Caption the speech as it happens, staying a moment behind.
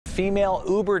Female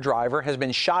Uber driver has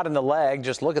been shot in the leg.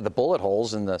 Just look at the bullet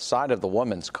holes in the side of the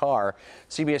woman's car.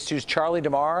 CBS 2's Charlie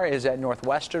DeMar is at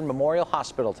Northwestern Memorial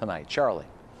Hospital tonight. Charlie.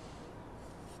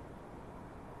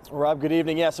 Rob, good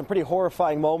evening. Yeah, some pretty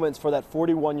horrifying moments for that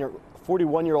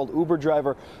 41-year-old Uber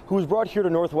driver who was brought here to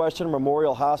Northwestern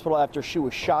Memorial Hospital after she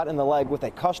was shot in the leg with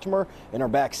a customer in her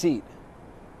back seat.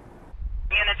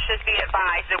 Unit should be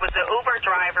advised it was the Uber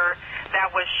driver that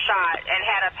was shot and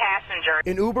had a passenger.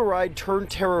 An Uber ride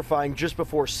turned terrifying just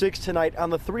before 6 tonight on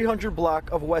the 300 block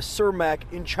of West Cermak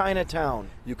in Chinatown.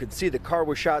 You could see the car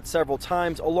was shot several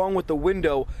times along with the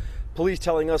window. Police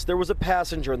telling us there was a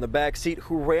passenger in the back seat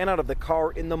who ran out of the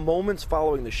car in the moments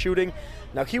following the shooting.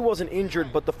 Now, he wasn't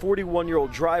injured, but the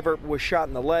 41-year-old driver was shot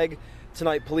in the leg.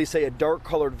 Tonight, police say a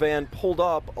dark-colored van pulled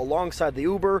up alongside the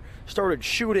Uber, started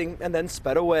shooting, and then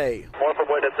sped away. More from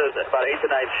witnesses, about 8 to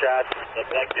 9 shots. The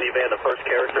black minivan, the first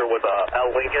character was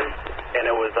L. Lincoln, and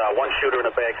it was one shooter in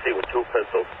the back seat with 2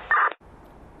 pistols.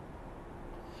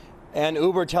 And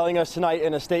Uber telling us tonight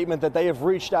in a statement that they have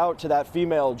reached out to that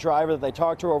female driver, that they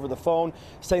talked to her over the phone,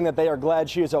 saying that they are glad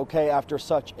she is okay after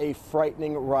such a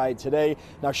frightening ride today.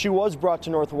 Now, she was brought to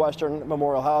Northwestern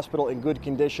Memorial Hospital in good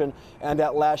condition, and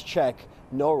at last check,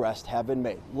 no arrests have been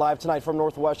made. Live tonight from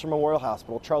Northwestern Memorial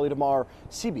Hospital, Charlie DeMar,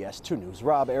 CBS 2 News.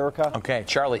 Rob, Erica. Okay,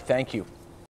 Charlie, thank you.